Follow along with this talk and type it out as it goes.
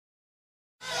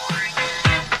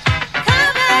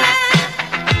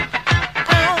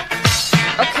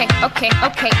Okay.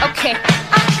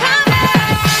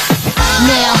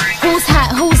 Now, who's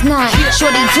hot, who's not?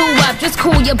 Shorty do up, just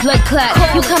cool your blood clot.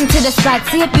 You come to the spot,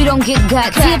 see if you don't get got.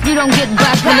 See if you don't get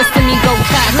got when the semi go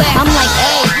cock. I'm like,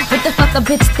 hey, what the fuck a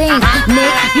bitch think?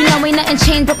 Nick, you know ain't nothing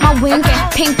changed but my wings.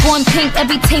 Pink on pink,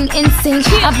 everything in sync.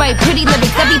 I write pretty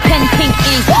lyrics, every pen pink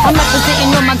ink. I'm representing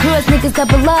all my girls, niggas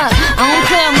double up. I don't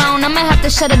play around, I'ma have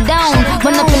to shut it down.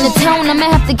 Run up in the town, I'ma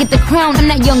have to get the crown. I'm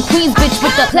that young queens bitch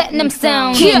with the platinum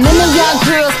sound. None of y'all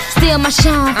girls steal my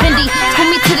shine. Fendi, pull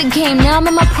me to the game, now I'm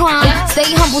in my prime.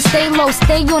 Stay humble, stay low,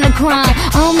 stay on the grind.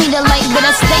 I don't need a light, but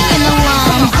I stay in the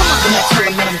line. When I tell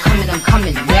them that I'm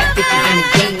coming. Rap bitches in the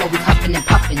game, always huffing and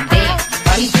puffing. Damn,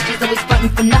 why these bitches always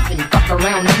frontin' for nothing? Fuck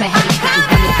around, I'ma have these bitches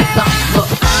running for something. Look,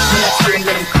 when I tell them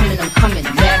that I'm coming.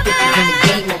 Rap bitches in the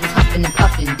game, always huffing and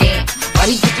puffing. Damn, why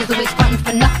these bitches always frontin'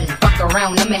 for nothing? Fuck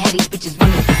around, I'ma have these bitches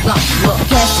running for something. Look,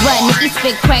 guess what? Nikki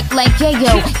spit crack like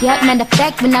yayo. Yep, matter of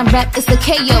fact, when I rap, it's a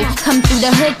KO. Come through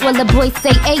the hood while the boys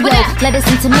say ayo. Lettuce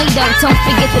and tomato, don't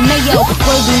forget the mayo.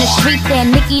 Word in the street there,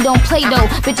 Nikki don't play though.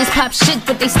 Bitches pop shit,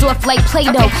 but they soft like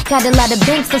Play-Doh. Got a lot of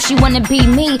banks, so she wanna be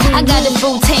me. I got a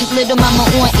full tank, little mama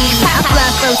on E. I fly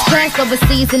first class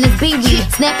overseas in this BB.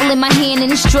 Snapple in my hand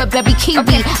and it's strawberry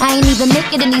kiwi. I ain't even make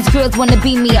it and these girls wanna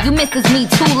be me. You misses me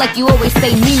too, like you always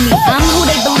say me. I'm who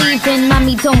they believe in,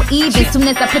 mommy don't even. Soon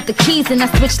as I put the keys in, I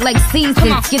switch like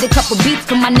seasons. Get a couple beats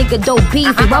from my nigga Dope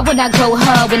Beezy. Why would I go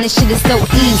hard when this shit is so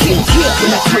easy?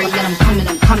 When I tell them that I'm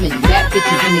coming. Rap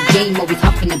bitches in the game, always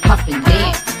huffing and puffing.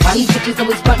 Damn, why these bitches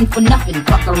always frontin' for nothing?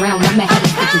 Fuck around, I'ma have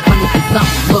these bitches running for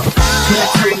something. Look, when I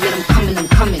tell them that I'm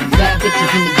coming. Rap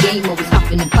bitches in the game, always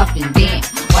huffing and puffing. Damn,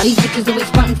 why these bitches always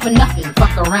frontin' for nothing?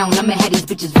 Fuck around, I'ma have these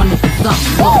bitches running for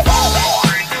something. Look.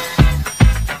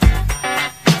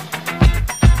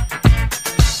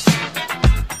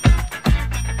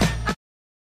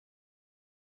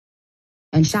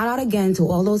 And shout out again to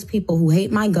all those people who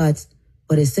hate my guts,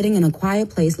 but is sitting in a quiet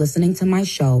place listening to my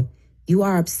show. You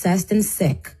are obsessed and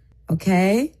sick,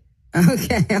 okay?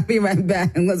 Okay, I'll be right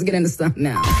back, and let's get into something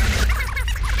now.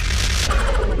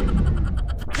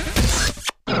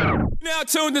 Now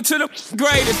tuned into the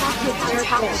greatest.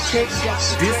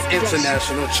 This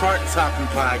international chart-topping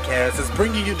podcast is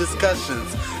bringing you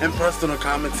discussions and personal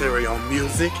commentary on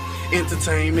music,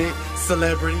 entertainment,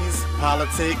 celebrities,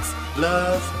 politics,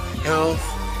 love, health,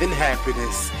 and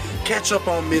happiness. Catch up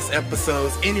on missed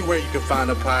episodes anywhere you can find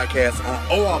a podcast on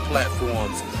all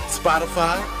platforms: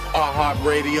 Spotify,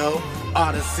 iHeartRadio,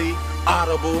 Odyssey,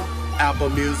 Audible,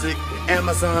 Apple Music,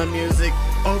 Amazon Music,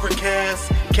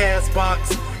 Overcast,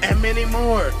 Castbox, and many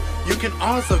more. You can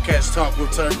also catch Talk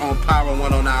with Turk on Power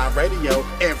 109 Radio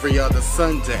every other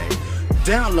Sunday.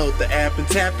 Download the app and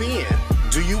tap in.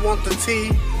 Do you want the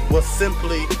tea? Well,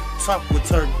 simply talk with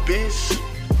Turk, bish.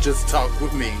 Just talk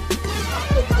with me.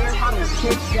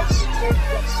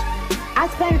 I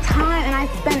spend time and I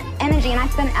spend energy and I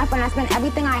spend effort and I spend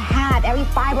everything I had, every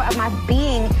fiber of my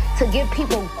being to give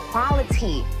people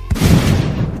quality.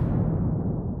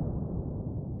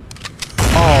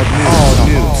 All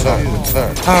new Talk with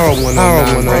Turk. Power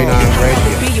 109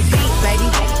 Radio. Be your beat, baby.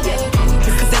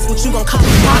 Cause that's what you gon' call it.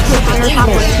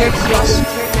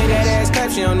 That ass clap,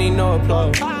 she don't need no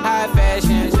applause. High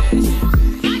fashion.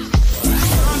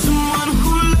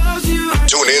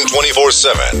 Tune in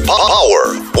 24/7.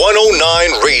 Power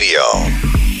 109 Radio.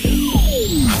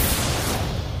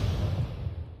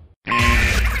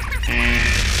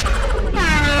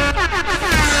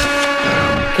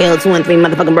 Kill 2 and 3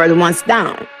 motherfucking birds with one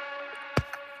stone.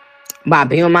 By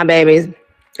being with my babies.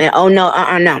 And oh no,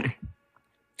 no.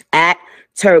 At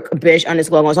Turk bitch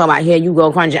underscore gonna talk about here you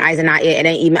go crunching ice and not it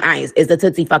ain't even ice. It's a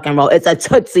Tootsie fucking roll. It's a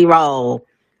Tootsie roll.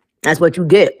 That's what you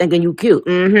get thinking you cute.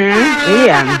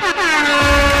 Yeah.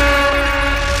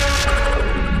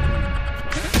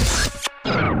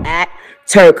 At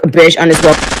Turk bitch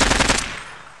underscore.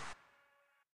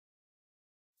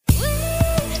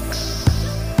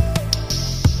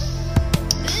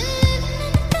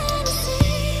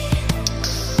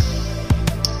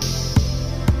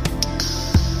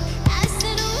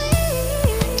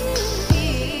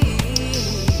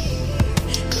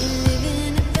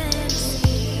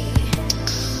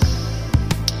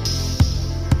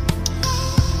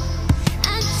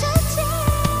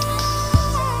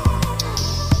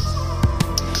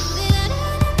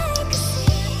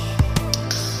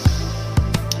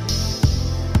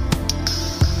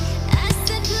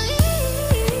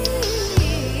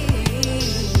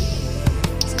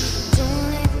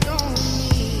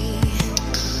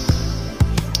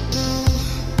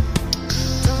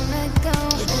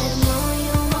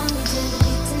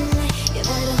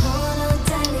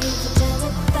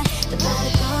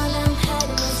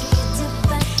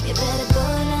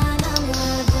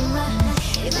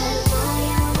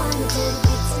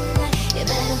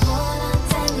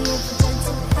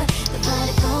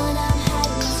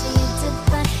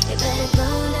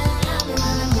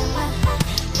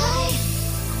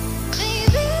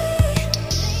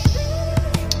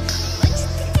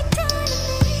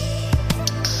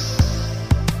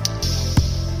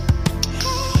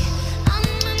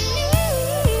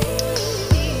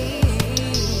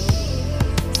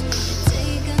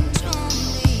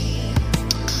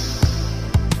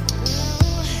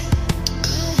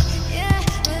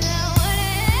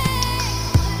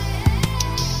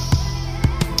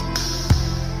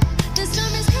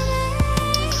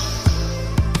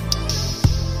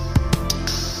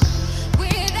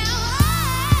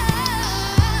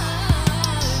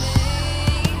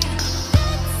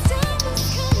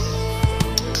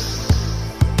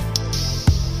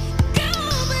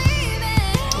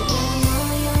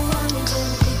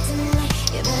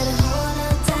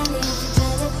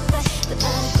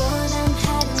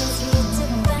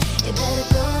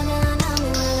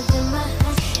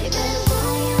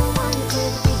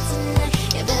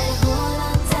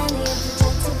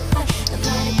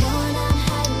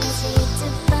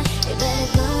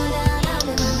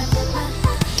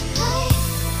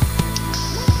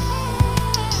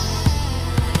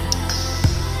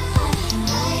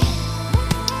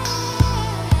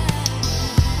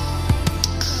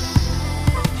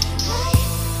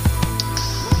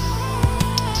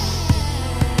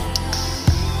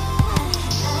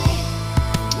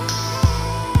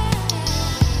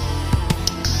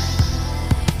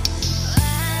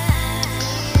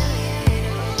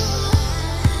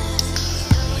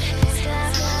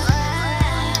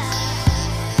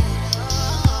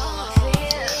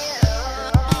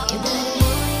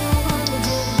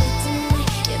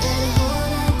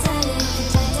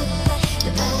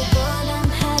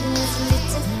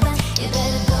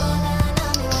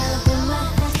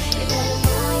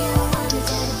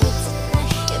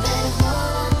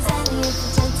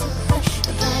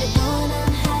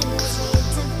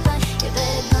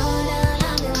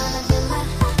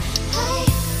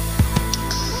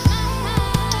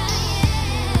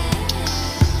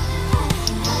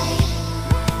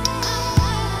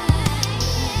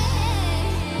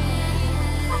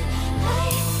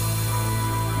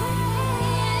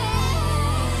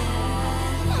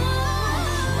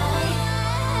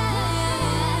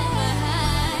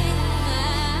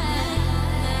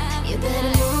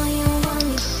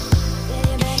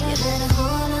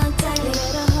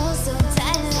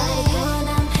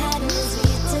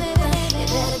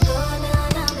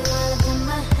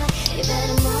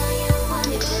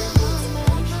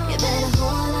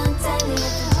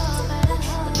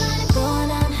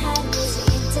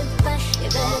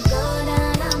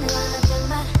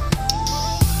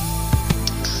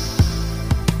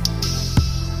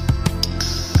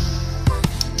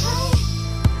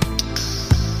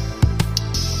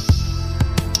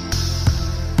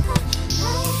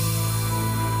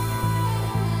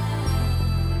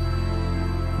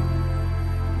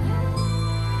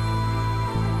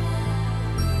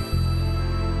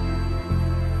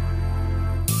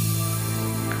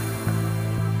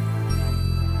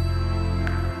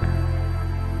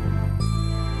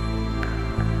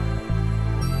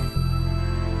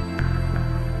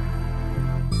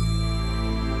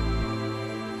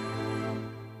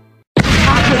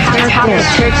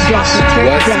 What's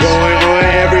going on,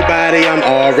 everybody? I'm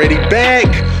already back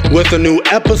with a new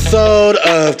episode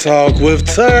of Talk with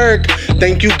Turk.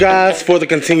 Thank you guys for the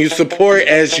continued support.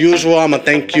 As usual, I'm gonna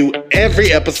thank you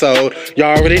every episode.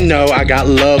 Y'all already know I got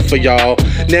love for y'all.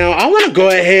 Now, I want to go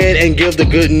ahead and give the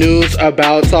good news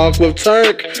about Talk with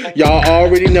Turk. Y'all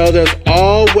already know there's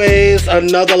always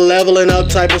another leveling up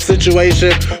type of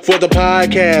situation for the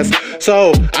podcast.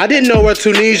 So, I didn't know where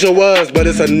Tunisia was, but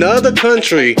it's another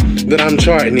country that I'm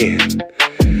charting in.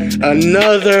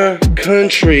 Another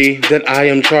country that I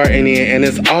am charting in, and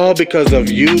it's all because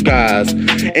of you guys.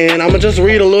 And I'm gonna just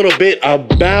read a little bit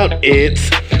about it.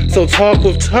 So, Talk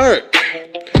with Turk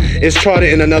is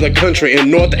charted in another country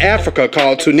in North Africa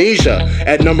called Tunisia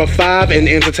at number 5 in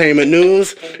entertainment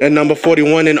news and number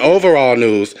 41 in overall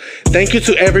news. Thank you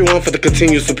to everyone for the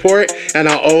continued support, and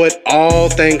I owe it all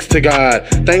thanks to God.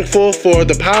 Thankful for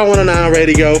the Power 109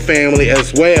 Radio family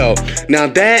as well. Now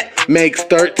that makes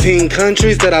 13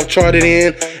 countries that I've charted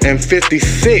in and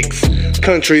 56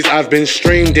 countries I've been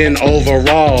streamed in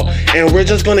overall. And we're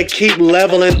just gonna keep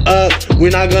leveling up. We're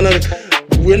not gonna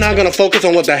focus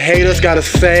on what the haters gotta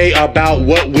say about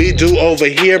what we do over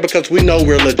here, because we know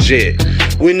we're legit.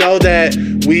 We know that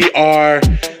we are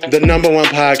the #1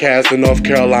 podcast in North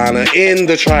Carolina, in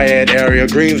the Triad area,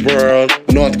 Greensboro,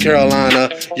 North Carolina.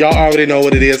 Y'all already know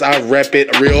what it is. I rep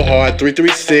it real hard,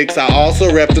 336. I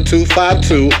also rep the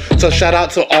 252. So shout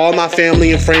out to all my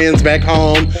family and friends back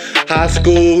home, high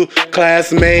school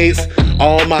classmates,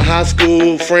 all my high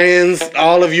school friends,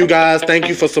 all of you guys. Thank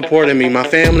you for supporting me. My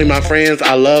family, my friends,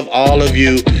 I love all of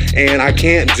you, and I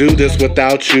can't do this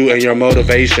without you and your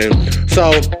motivation.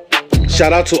 So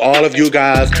shout out to all of you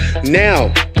guys.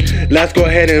 Now, let's go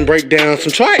ahead and break down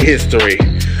some chart history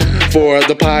for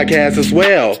the podcast as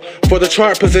well. For the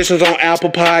chart positions on Apple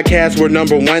Podcasts, we're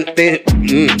number 1.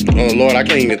 Oh Lord, I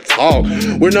can't even talk.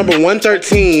 We're number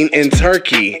 113 in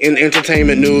Turkey in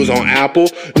entertainment news on Apple.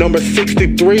 Number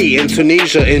 63 in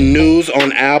Tunisia in news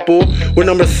on Apple. We're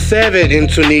number 7 in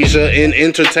Tunisia in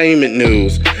entertainment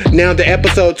news. Now the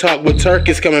episode Talk with Turk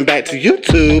is coming back to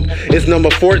YouTube. It's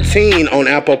number 14 on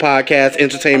Apple Podcasts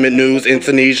entertainment news in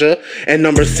Tunisia, and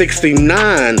number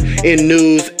 69 in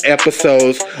news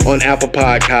episodes on Apple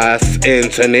Podcasts in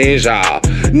Tunisia.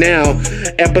 Now,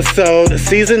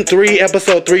 season 3,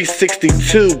 episode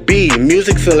 362B,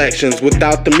 music selections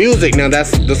without the music. Now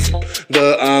that's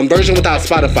the version without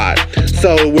Spotify.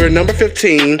 So we're number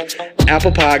 15,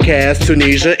 Apple Podcasts,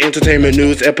 Tunisia, entertainment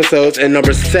news episodes, and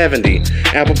number 70,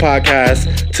 Apple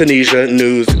Podcasts, Tunisia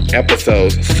news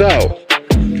episodes. So,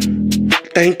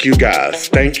 thank you guys.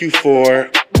 Thank you for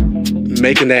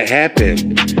making that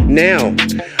happen. Now,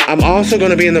 I'm also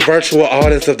going to be in the virtual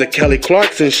audience of the Kelly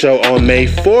Clarkson Show on May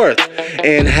 4th.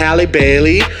 And Halle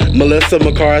Bailey, Melissa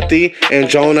McCarthy, and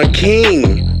Jonah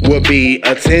King will be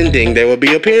attending. They will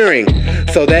be appearing.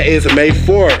 So that is May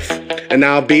 4th. And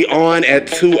I'll be on at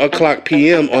 2:00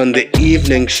 p.m. on the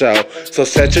evening show. So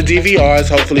set your DVRs.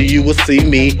 Hopefully you will see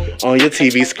me on your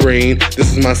TV screen.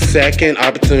 This is my second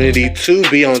opportunity to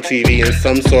be on TV in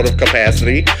some sort of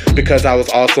capacity, because I was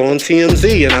also on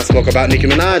TMZ and I spoke about Nicki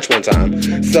Minaj one time.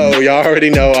 So y'all already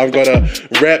know I'm gonna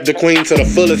rep the queen to the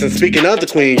fullest. And speaking of the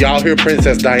queen, y'all hear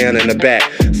Princess Diana in the back.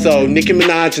 So Nicki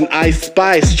Minaj and Ice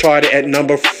Spice charted at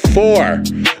number 4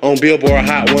 on Billboard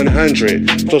Hot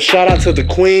 100. So shout out to the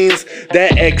queens.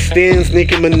 That extends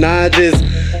Nicki Minaj's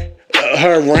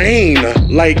her reign.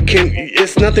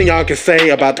 It's nothing y'all can say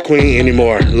about the queen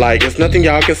anymore. It's nothing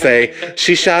y'all can say.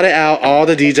 She shouted out all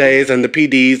the DJs and the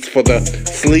PDs for the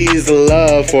sleaze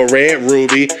love for Red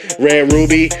Ruby. Red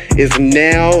Ruby is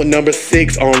now number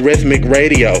 6 on Rhythmic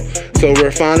Radio. So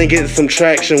we're finally getting some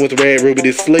traction with Red Ruby the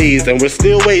sleaze, and we're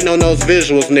still waiting on those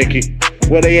visuals, Nicki.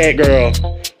 Where they at, girl?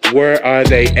 Where are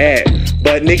they at?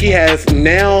 But Nicki has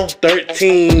now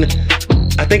 14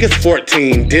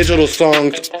 digital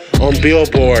songs on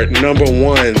Billboard number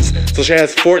 1s. So she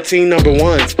has 14 number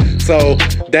 1s. So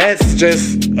that's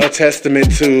just a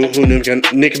testament to who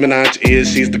Nicki Minaj is.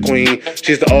 She's the queen.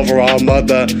 She's the overall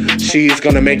mother. She's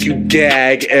gonna make you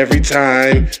gag every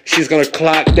time. She's gonna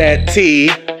clock that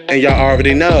T, and y'all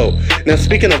already know. Now,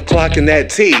 speaking of clocking that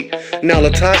T, now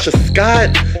Latasha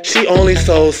Scott, she only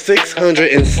sold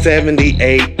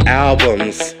 678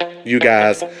 albums, you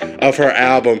guys, of her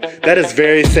album. That is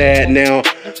very sad. Now,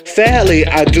 sadly,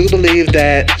 I do believe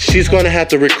that she's going to have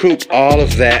to recoup all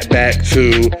of that back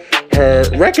to her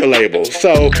record label.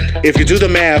 So if you do the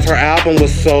math, her album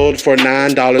was sold for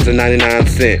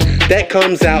 $9.99. That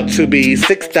comes out to be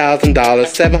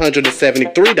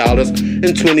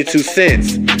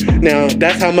 $6,773.22. Now,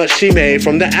 that's how much she made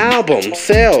from the album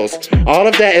sales. All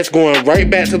of that is going right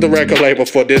back to the record label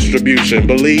for distribution,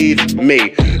 believe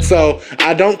me. So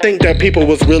I don't think that people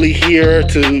was really here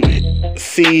to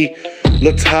see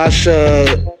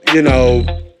Latasha,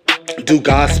 do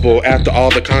gospel after all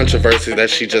the controversy that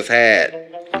she just had.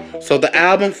 So the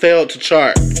album failed to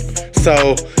chart.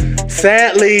 So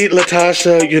sadly,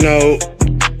 Latasha, you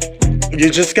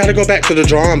just got to go back to the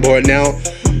drawing board. Now,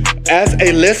 as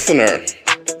a listener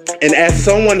and as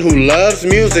someone who loves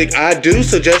music, I do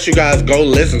suggest you guys go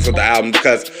listen to the album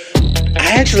because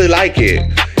I actually like it.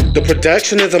 The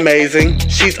production is amazing.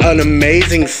 She's an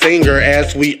amazing singer,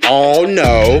 as we all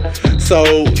know.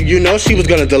 So, she was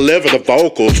going to deliver the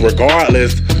vocals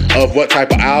regardless of what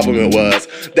type of album it was.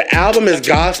 The album is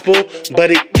gospel,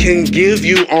 but it can give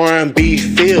you R&B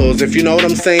feels, if you know what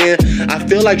I'm saying. I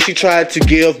feel like she tried to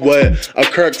give what a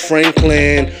Kirk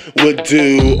Franklin would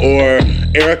do, or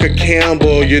Erica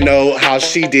Campbell, how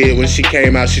she did when she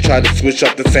came out. She tried to switch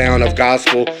up the sound of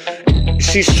gospel.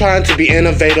 She's trying to be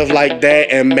innovative like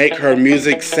that and make her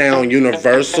music sound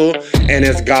universal, and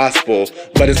it's gospel,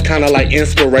 but it's kind of like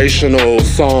inspirational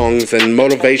songs and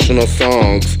motivational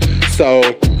songs. So,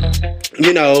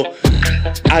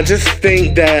 I just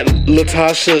think that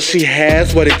Latasha, she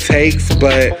has what it takes,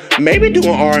 but maybe do an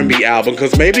R&B album,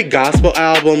 because maybe gospel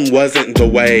album wasn't the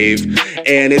wave.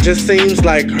 And it just seems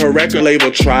like her record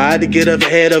label tried to get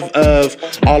ahead of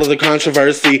all of the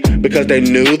controversy because they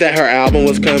knew that her album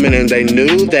was coming and they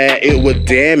knew that it would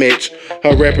damage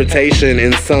her reputation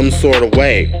in some sort of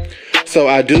way. So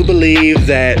I do believe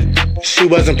that she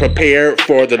wasn't prepared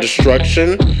for the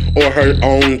destruction or her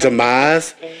own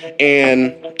demise,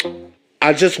 and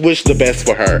I just wish the best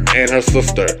for her and her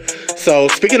sister. So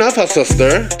speaking of her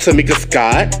sister, Tamika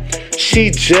Scott, she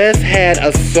just had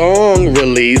a song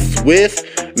released with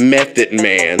Method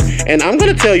Man, and I'm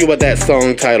gonna tell you what that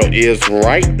song title is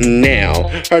right now.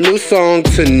 Her new song,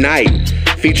 Tonight,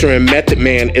 featuring Method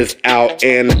Man, is out,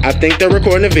 and I think they're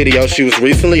recording a video. She was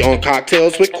recently on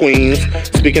Cocktails with Queens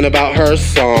speaking about her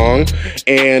song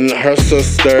and her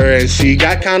sister, and she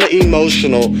got kind of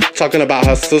emotional talking about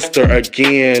her sister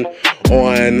again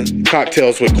on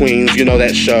Cocktails with Queens. You know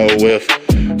that show with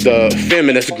the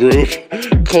feminist group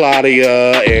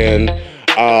Claudia and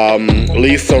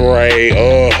Lisa Ray.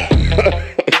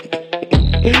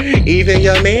 Even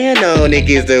your man know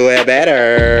niggas do it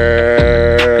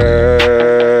better.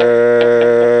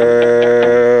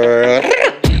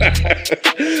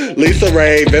 Lisa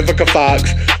Ray, Vivica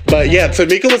Fox. But yeah,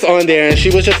 Tamika was on there and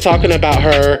she was just talking about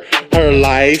her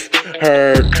life,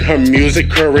 her music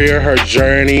career, her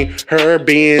journey, her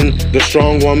being the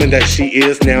strong woman that she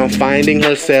is now, finding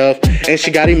herself. And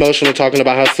she got emotional talking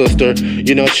about her sister.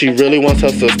 She really wants her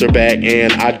sister back,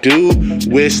 and I do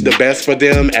wish the best for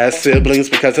them as siblings,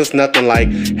 because it's nothing like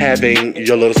having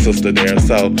your little sister there.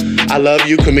 So I love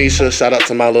you, Kamisha. Shout out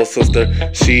to my little sister.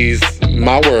 She's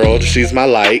my world. She's my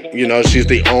light. She's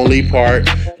the only part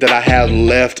that I have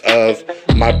left of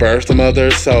my birth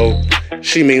mother. So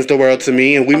she means the world to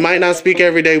me, and we might not speak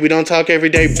every day, we don't talk every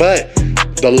day, but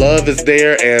the love is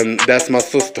there, and that's my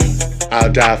sister.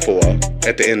 I'll die for her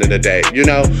at the end of the day,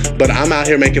 But I'm out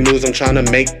here making moves. I'm trying to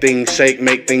make things shake,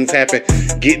 make things happen,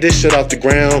 get this shit off the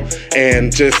ground,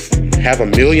 and just have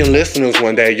 1 million listeners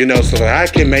one day, so that I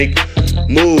can make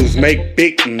moves, make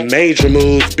big major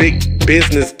moves, big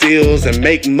business deals, and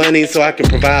make money so I can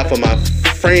provide for my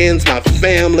friends, my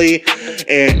family,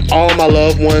 and all my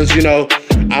loved ones.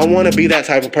 I want to be that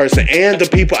type of person, and the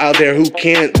people out there who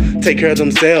can't take care of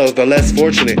themselves, the less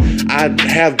fortunate. I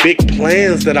have big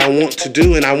plans that I want to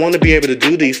do, and I want to be able to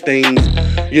do these things,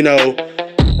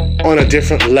 on a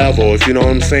different level, if you know what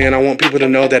I'm saying. I want people to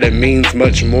know that it means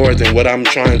much more than what I'm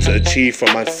trying to achieve for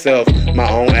myself, my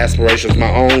own aspirations,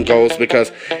 my own goals,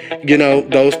 because,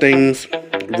 those things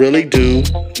really do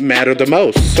matter the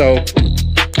most. So,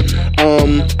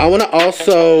 I want to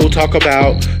also talk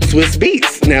about Swizz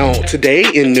Beatz. Now, today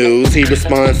in news, he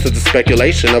responds to the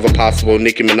speculation of a possible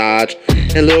Nicki Minaj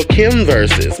and Lil' Kim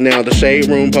versus. Now, the Shade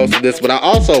Room posted this, but I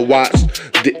also watched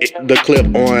the clip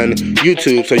on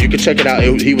YouTube, so you can check it out.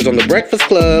 He was on The Breakfast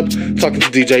Club talking to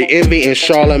DJ Envy and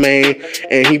Charlamagne,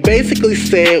 and he basically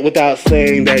said, without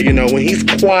saying that, when he's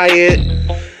quiet,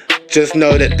 just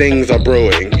know that things are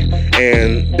brewing.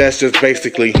 And that's just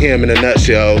basically him in a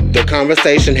nutshell. The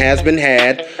conversation has been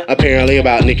had, apparently,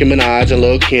 about Nicki Minaj and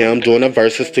Lil' Kim doing a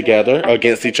verses together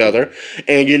against each other.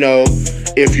 And, you know,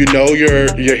 if you know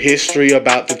your history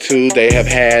about the two, they have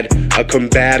had a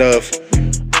combative,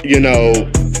 you know,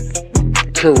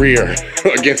 career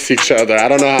against each other. I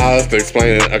don't know how else to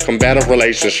explain it. A combative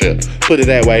relationship, put it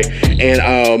that way.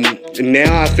 And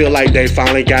now I feel like they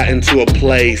finally got into a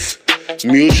place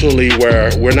mutually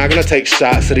where we're not gonna take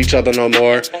shots at each other no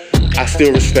more. I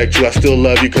still respect you, I still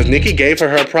love you, because Nicki gave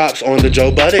her props on the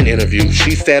Joe Budden interview.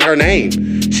 She said her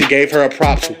name. She gave her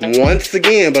props once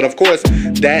again, but of course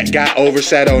that got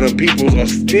overshadowed, and people are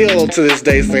still to this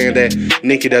day saying that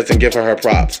Nicki doesn't give her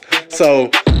props. So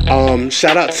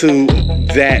shout out to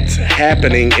that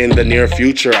happening in the near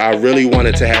future. I really want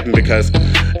it to happen, because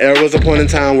there was a point in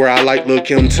time where I liked Lil'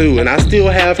 Kim too, and I still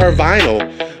have her vinyl,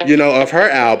 you know, of her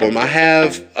album. I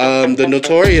have the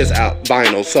Notorious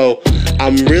vinyl. So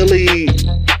I'm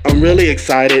really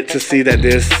excited to see that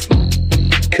this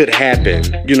could happen.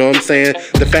 You know what I'm saying?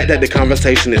 The fact that the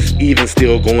conversation is even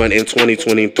still going in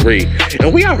 2023.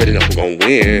 And we already know who's gonna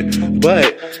win.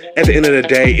 But at the end of the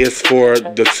day, it's for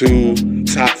the two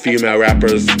top female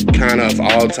rappers kind of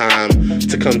all time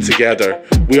to come together.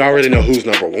 We already know who's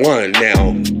number one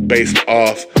now based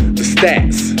off the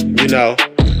stats, you know?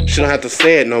 She don't have to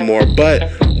say it no more,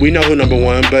 but we know who number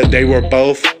one. But they were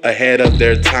both ahead of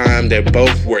their time. They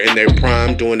both were in their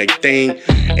prime doing their thing,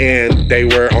 and they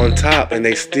were on top, and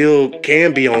they still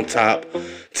can be on top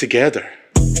together.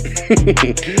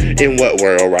 In what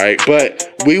world, right? But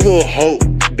we will hope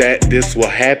that this will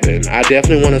happen. I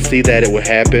definitely want to see that it will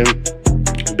happen,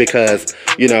 because,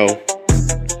 you know,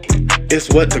 it's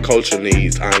what the culture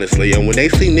needs, honestly. And when they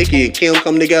see Nicki and Kim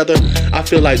come together, I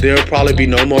feel like there'll probably be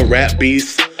no more rap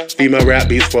beefs, female rap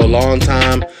beefs, for a long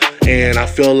time. And I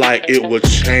feel like it would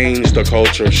change the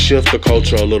culture, shift the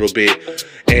culture a little bit,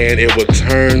 and it would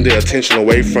turn the attention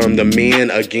away from the men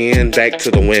again back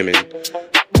to the women.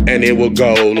 And it will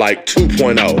go like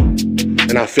 2.0.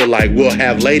 And I feel like we'll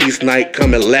have ladies' night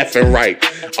coming left and right,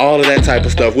 all of that type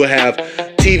of stuff. We'll have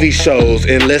TV shows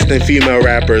enlisting female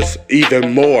rappers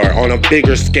even more on a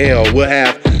bigger scale. We'll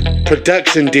have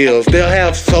production deals. They'll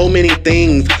have so many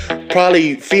things,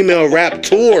 probably female rap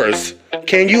tours.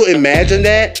 Can you imagine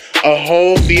that? A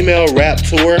whole female rap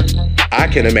tour? I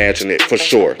can imagine it for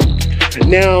sure.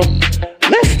 Now,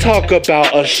 let's talk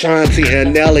about Ashanti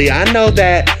and Nelly. I know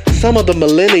that some of the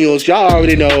millennials, y'all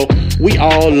already know, we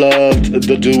all loved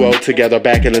the duo together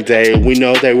back in the day. We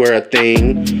know they were a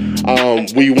thing.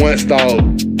 We once thought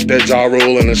that Ja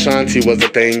Rule and Ashanti was a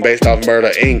thing based off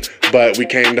Murder Inc., but we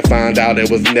came to find out it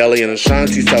was Nelly and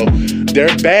Ashanti. So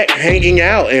they're back hanging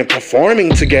out and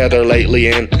performing together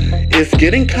lately, and it's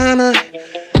getting kind of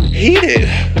heated.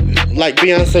 Like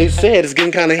Beyonce said, it's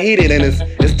getting kind of heated, and it's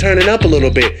turning up a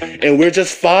little bit. And we're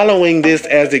just following this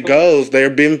as it goes.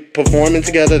 They've been performing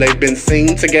together. They've been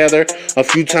singing together a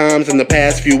few times in the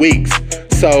past few weeks.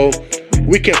 So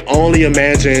we can only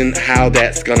imagine how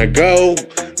that's gonna go.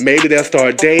 Maybe they'll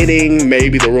start dating.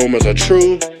 Maybe the rumors are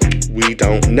true. We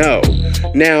don't know.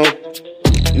 Now,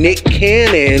 Nick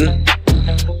Cannon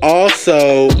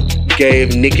also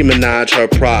gave Nicki Minaj her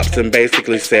props and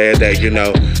basically said that, you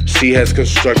know, she has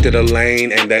constructed a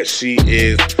lane and that she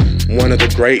is one of the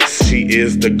greats. She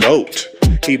is the GOAT.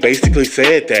 He basically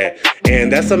said that.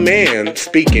 And that's a man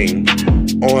speaking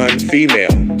on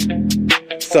female.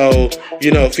 So,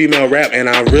 you know, female rap, and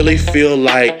I really feel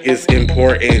like it's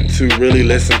important to really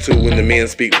listen to when the men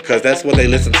speak, because that's what they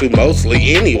listen to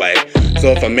mostly anyway.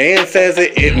 So if a man says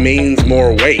it, it means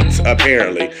more weight,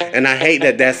 apparently. And I hate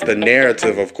that that's the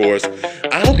narrative, of course.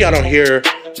 I hope y'all don't hear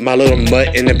my little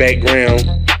mutt in the background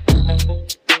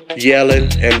yelling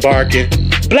and barking.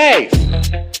 Blaze,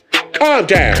 calm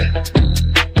down.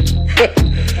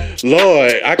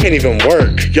 Lord, I can't even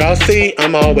work. Y'all see,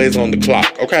 I'm always on the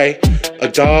clock, okay? A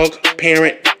dog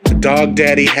parent, a dog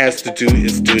daddy has to do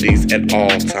his duties at all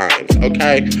times,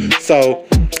 okay? So,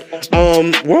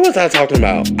 what was I talking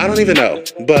about? I don't even know,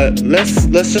 but let's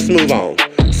just move on.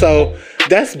 So,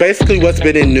 that's basically what's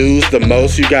been in news the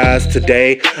most, you guys,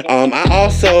 today. I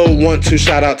also want to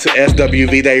shout out to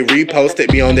SWV. They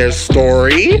reposted me on their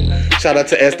story. Shout out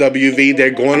to SWV. They're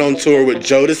going on tour with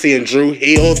Jodeci and Drew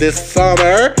Hill this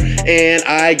summer, and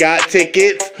I got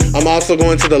tickets. I'm also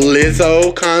going to the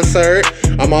Lizzo concert.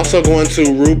 I'm also going to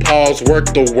RuPaul's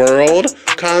Work the World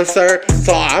concert.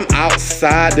 So I'm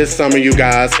outside this summer, you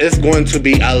guys. It's going to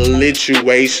be a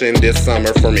lituation this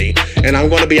summer for me. And I'm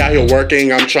going to be out here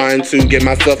working. I'm trying to get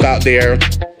myself out there.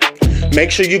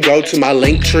 Make sure you go to my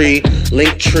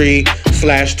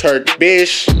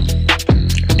Linktree/TurkBish,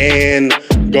 and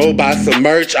Go buy some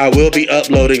merch. I will be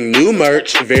uploading new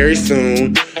merch very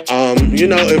soon. You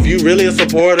know, if you really a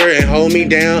supporter and hold me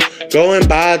down, go and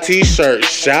buy a t-shirt.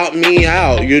 Shout me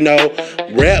out, you know.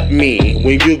 Rep me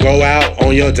when you go out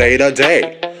on your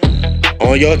day-to-day.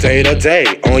 On your day-to-day.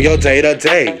 On your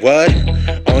day-to-day. What?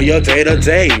 On your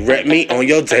day-to-day. Rep me on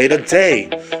your day-to-day.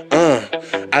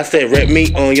 I said rep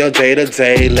me on your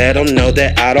day-to-day. Let them know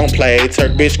that I don't play.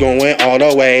 Turk bitch going all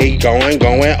the way. Going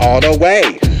all the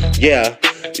way. Yeah.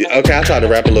 Okay, I try to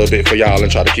rap a little bit for y'all and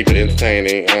try to keep it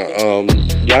entertaining.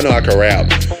 Y'all know I can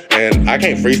rap. And I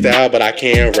can't freestyle, but I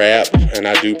can rap. And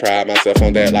I do pride myself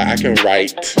on that. Like, I can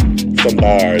write some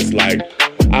bars. Like,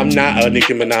 I'm not a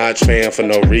Nicki Minaj fan for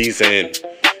no reason.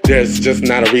 There's just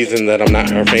not a reason that I'm not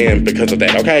her fan because of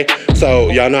that, okay? So,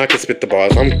 y'all know I can spit the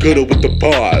bars. I'm good with the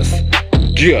bars.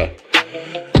 Yeah.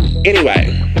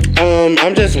 Anyway,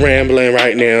 I'm just rambling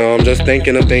right now. I'm just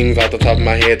thinking of things off the top of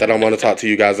my head that I want to talk to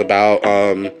you guys about.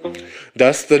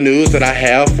 That's the news that I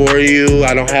have for you.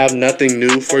 I don't have nothing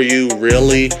new for you,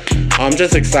 really. I'm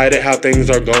just excited how things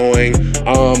are going.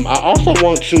 I also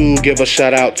want to give a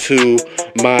shout out to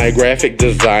my graphic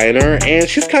designer, and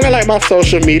she's kind of like my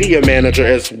social media manager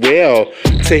as well,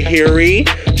 Tahiri.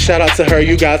 Shout out to her.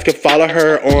 You guys can follow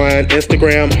her on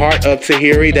Instagram, Heart of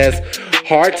Tahiri. That's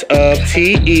Heart of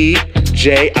Tehiri.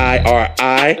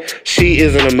 She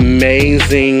is an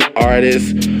amazing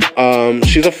artist.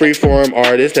 She's a freeform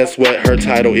artist. That's what her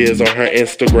title is on her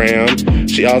Instagram.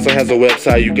 She also has a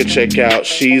website you can check out.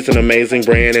 She's an amazing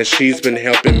brand, and she's been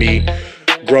helping me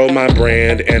grow my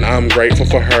brand, and I'm grateful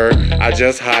for her. I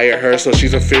just hired her, so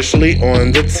she's officially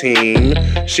on the team.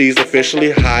 She's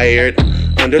officially hired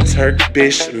under Turk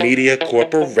Bish Media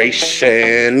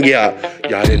Corporation. Yeah,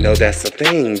 y'all didn't know that's a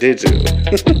thing, did you?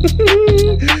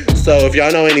 So if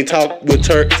y'all know any Talk with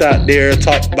Turks out there,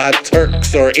 talk by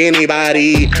Turks or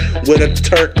anybody with a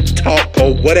Turk talk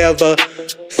or whatever,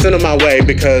 send them my way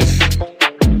because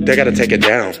they gotta take it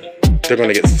down. They're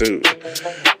gonna get sued.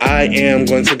 I am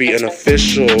going to be an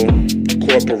official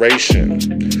corporation.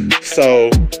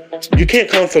 So you can't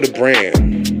come for the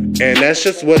brand. And that's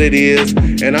just what it is.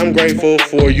 And I'm grateful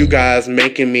for you guys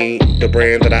making me the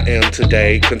brand that I am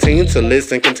today. Continue to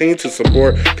listen, continue to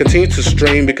support, continue to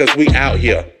stream because we out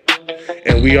here.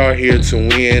 And we are here to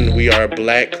win. We are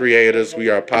black creators. We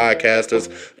are podcasters.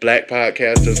 Black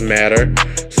podcasters matter.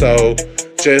 So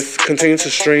just continue to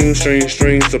stream,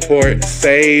 support,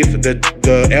 save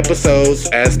the episodes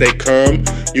as they come.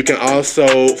 You can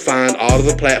also find all of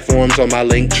the platforms on my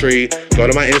link tree. Go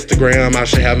to my Instagram. I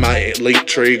should have my link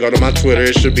tree. Go to my Twitter.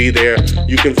 It should be there.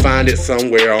 You can find it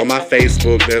somewhere. On my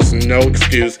Facebook. There's no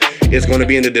excuse. It's going to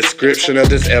be in the description of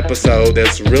this episode.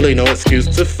 There's really no excuse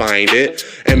to find it.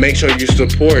 And make sure you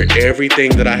support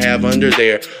everything that I have under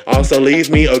there. Also,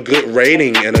 leave me a good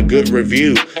rating and a good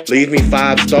review. Leave me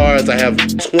 5 stars. I have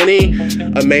 20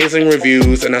 amazing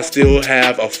reviews, and I still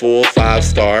have a full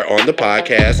 5-star on the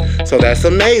podcast. So that's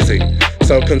amazing.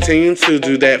 So continue to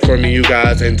do that for me, you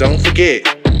guys. And don't forget,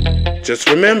 just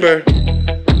remember,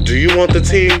 do you want the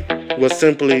tea? Well,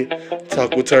 simply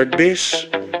talk with Turk Bish.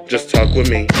 Just talk with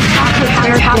me.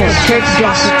 Turk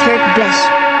Bish.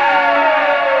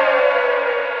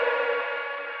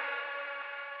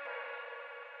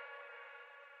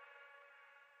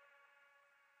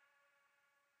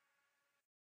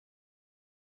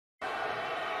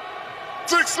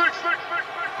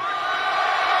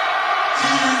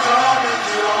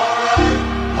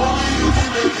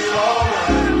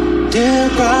 Dear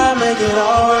God, make it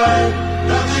alright.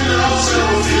 Nothing else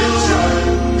ever feels right.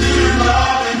 Dear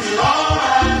God, make it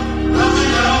alright.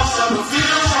 Nothing else ever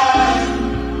feels right.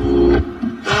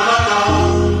 No,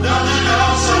 nothing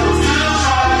else ever feels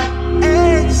right.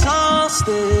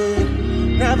 Exhausted,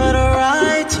 never the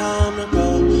right time to go.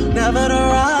 Never the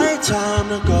right time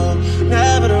to go.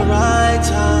 Never the right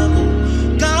time to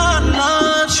go. God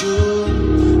loves you.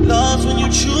 Loves when you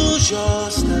choose your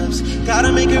steps.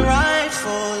 Gotta make it right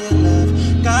for you.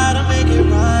 Gotta make it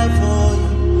right for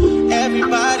you.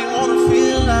 Everybody wanna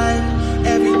feel like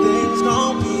everything's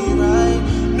gonna be right.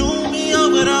 New me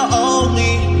over the old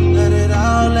me. Let it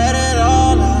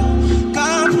all out.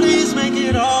 God, please make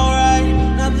it alright.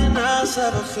 Nothing else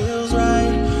ever feels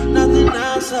right. Nothing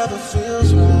else ever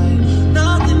feels right.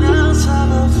 Nothing else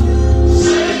ever feels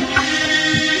right.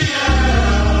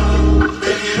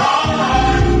 Make it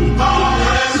alright.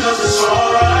 Always, 'cause it's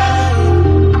alright.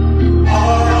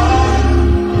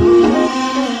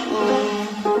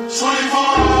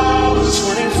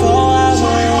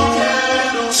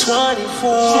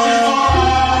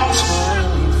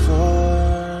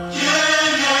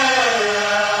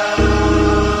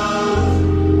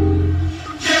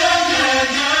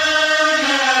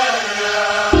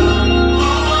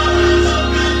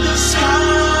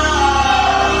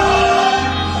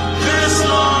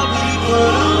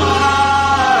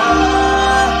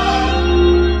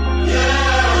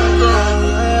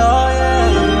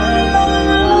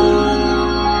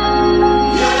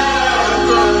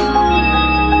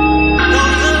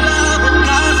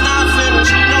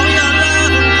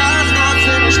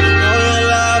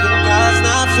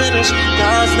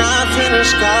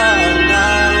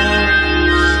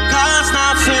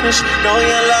 know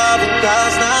you're loving,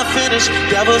 God's not finished.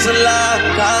 Devil's alive,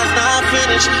 God's not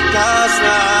finished. God's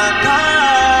not done.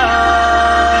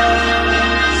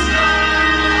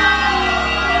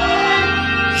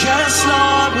 Yes,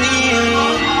 Lord,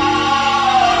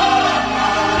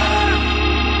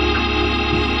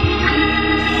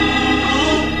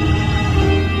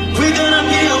 we're gonna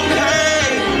be okay.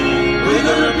 We're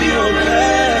gonna be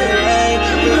okay.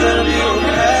 We're gonna be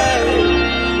okay.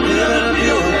 We're gonna be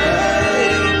okay.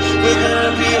 We're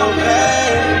gonna be okay.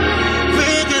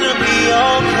 We're gonna be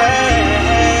okay.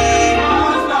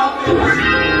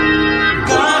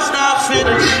 God's not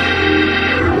finished.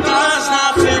 God's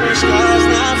not finished. God's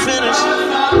not finished.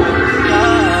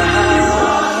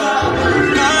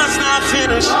 God's not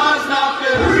finished.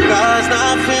 God's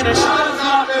not finished.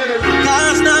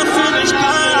 God's not finished.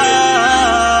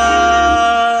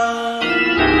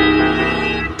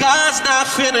 God's not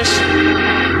finished.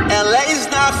 LA's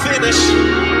not finished.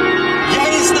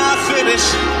 Ye's not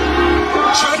finished.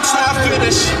 Drake's not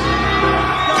finished.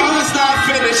 God's not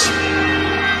finished.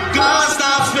 God's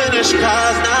not finished.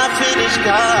 God's not finished.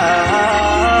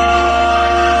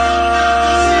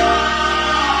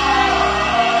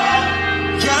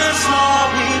 Yes, Lord,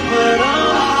 we put on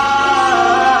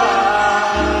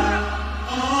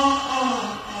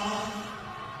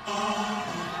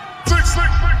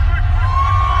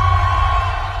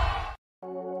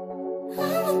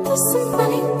Put some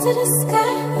money to the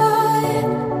sky,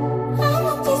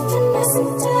 I'ma be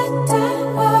finessing till I die,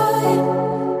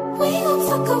 we gon'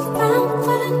 fuck around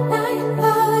for the night,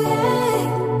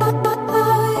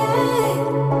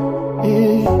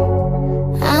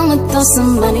 I'ma throw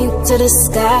some money to the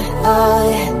sky,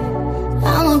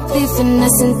 I'ma be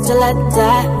finessing till I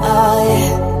die,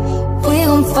 we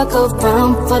gon' fuck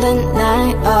around for the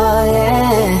night,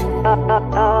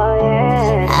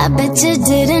 I bet you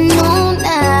didn't know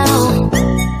now.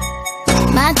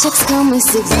 My checks come with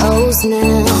 6 O's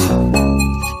now.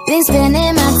 Been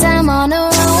spending my time on the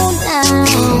road now.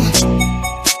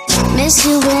 Miss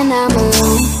you when I'm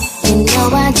alone. You know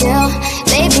I do.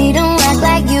 Baby, don't act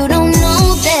like you don't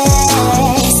know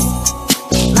this.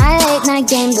 My late night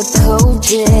game the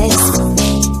coldest.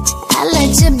 I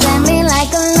let you bend me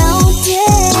like a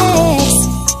lotus.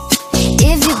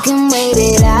 If you can wait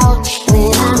it out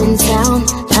when I'm in town,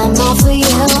 I'm all for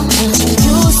you.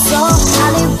 You so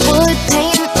Hollywood,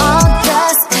 paying all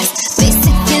dust.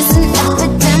 Basic is an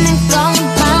epidemic going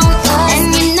round us. And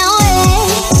you know it,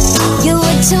 you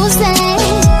were choosing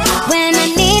when I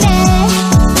need it.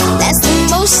 That's the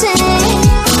motion.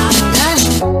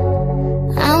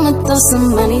 I'ma throw some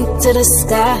money to the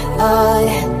sky,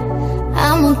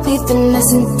 I'ma be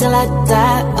finessing till I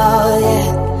die,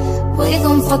 we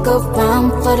gon' fuck around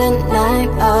for the night,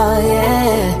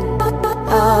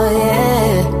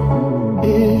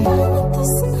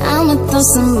 I'ma throw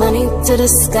some money to the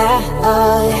sky,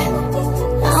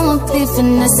 I'ma be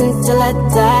finessing till I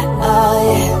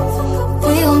die,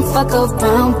 we gon' fuck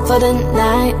around for the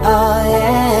night,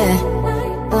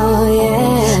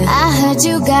 I heard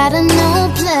you got a new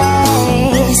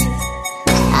place.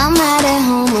 I'm right at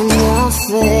home on your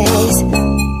face.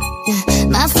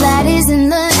 My flight is in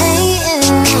the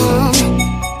AM.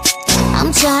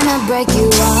 I'm tryna break you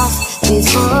off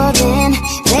before then.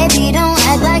 Baby, don't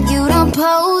act like you don't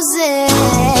pose it.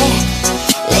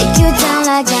 Lay you down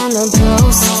like I'm the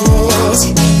postage.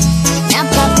 Now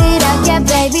pop it up, yeah,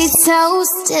 baby,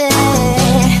 toasted.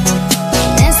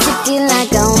 Then stick it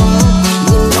like I want.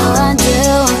 You know I do.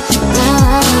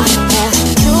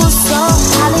 You so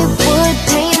Hollywood,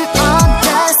 paying all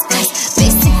dust.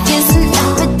 Basic is an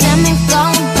epidemic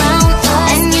going round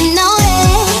us. And you know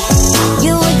it,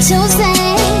 you were choosing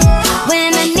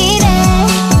when I need it.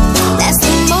 That's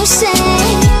the motion.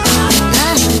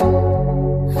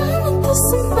 I'ma throw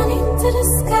some money to the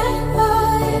sky,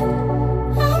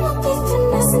 I'ma be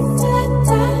finessing till I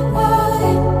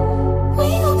die, we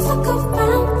gon' fuck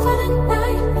around for the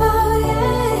night,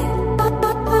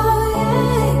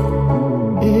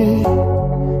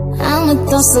 I'ma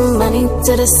throw some money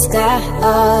to the sky,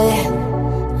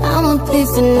 I'ma be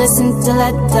finessing till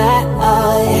I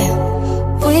die,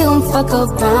 we gon' fuck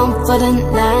around for the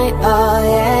night,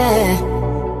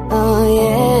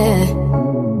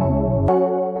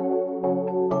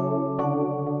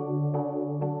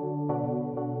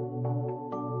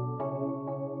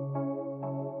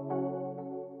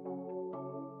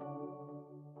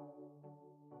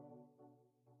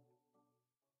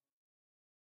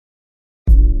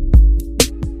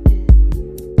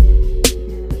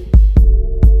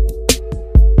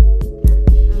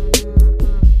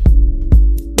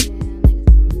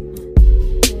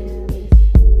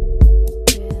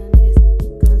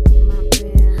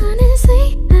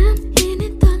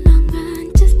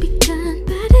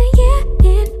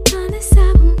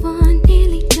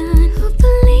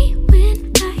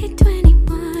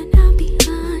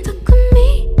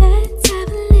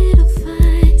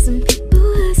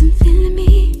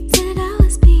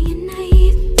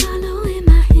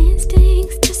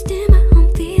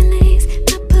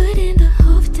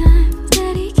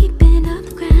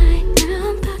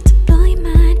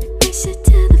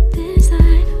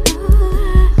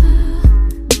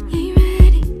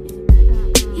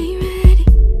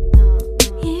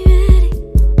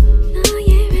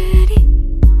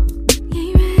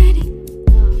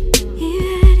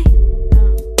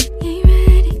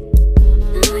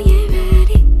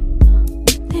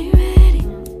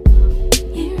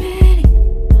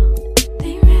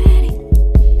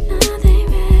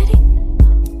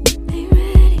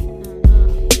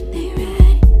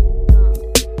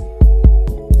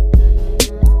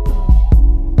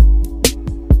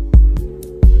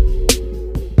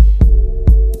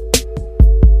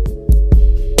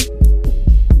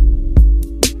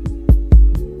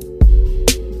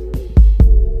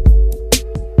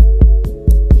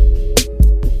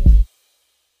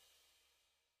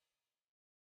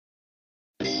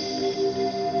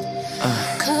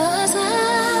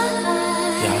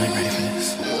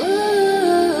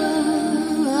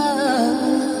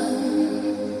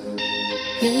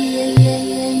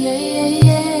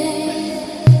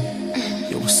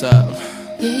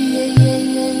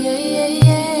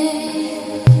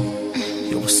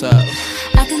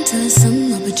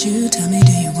 at you, tell me,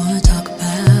 do you wanna talk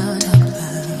about?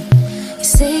 You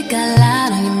say you got a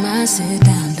lot on your mind, sit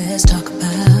down, let's talk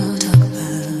about.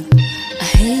 I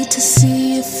hate to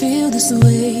see you feel this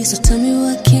way, so tell me,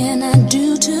 what can I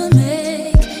do to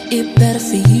make it better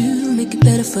for you, make it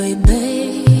better for you,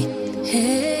 babe?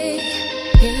 Hey,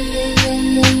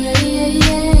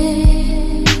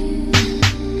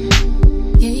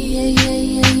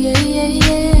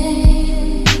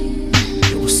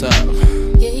 Yo, what's up?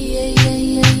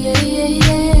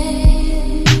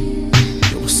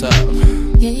 Yo, what's up?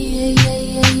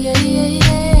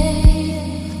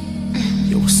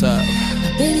 Yo, what's up?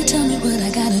 Now, baby, tell me what I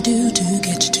gotta do to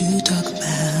get you to talk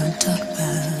about.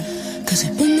 Cause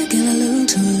we've been together a little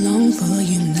too long for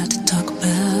you not to talk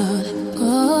about.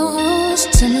 Oh, so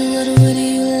tell me, what do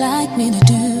you like me to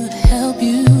do to help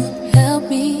you, help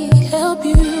me, help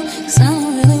you? Cause I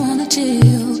don't really wanna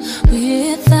chill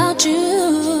without you.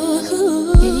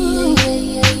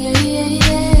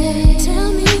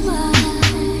 Tell me why.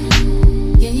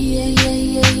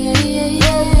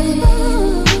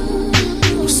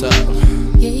 What's up?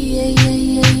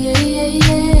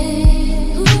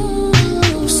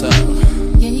 What's up?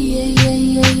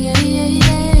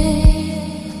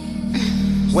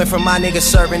 Went from my niggas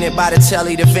serving it by the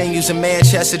telly to venues in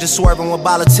Manchester to swerving with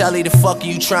Balotelli. The fuck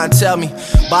you trying to tell me?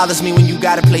 Bothers me when you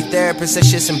gotta play therapist. That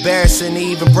shit's embarrassing to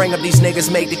even bring up these niggas,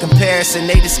 make the comparison.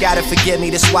 They just gotta forgive me,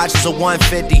 this watch is a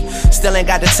 150. Still ain't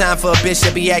got the time for a bitch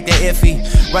that be acting iffy.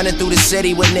 Running through the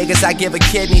city with niggas I give a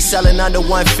kidney, selling under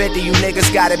 150. You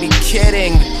niggas gotta be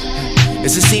kidding.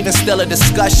 Is this even still a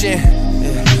discussion?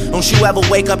 Don't you ever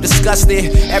wake up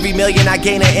disgusted? Every million I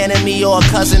gain an enemy or a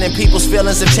cousin, and people's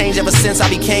feelings have changed ever since I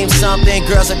became something.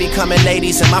 Girls are becoming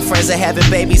ladies, and my friends are having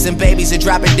babies, and babies are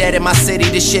dropping dead in my city.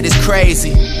 This shit is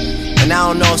crazy, and I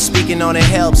don't know if speaking on it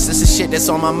helps. This is shit that's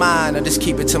on my mind, I just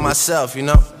keep it to myself, you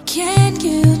know? Can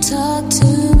you talk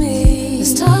to me?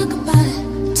 Let's talk about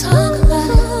it, talk about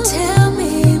it. Tell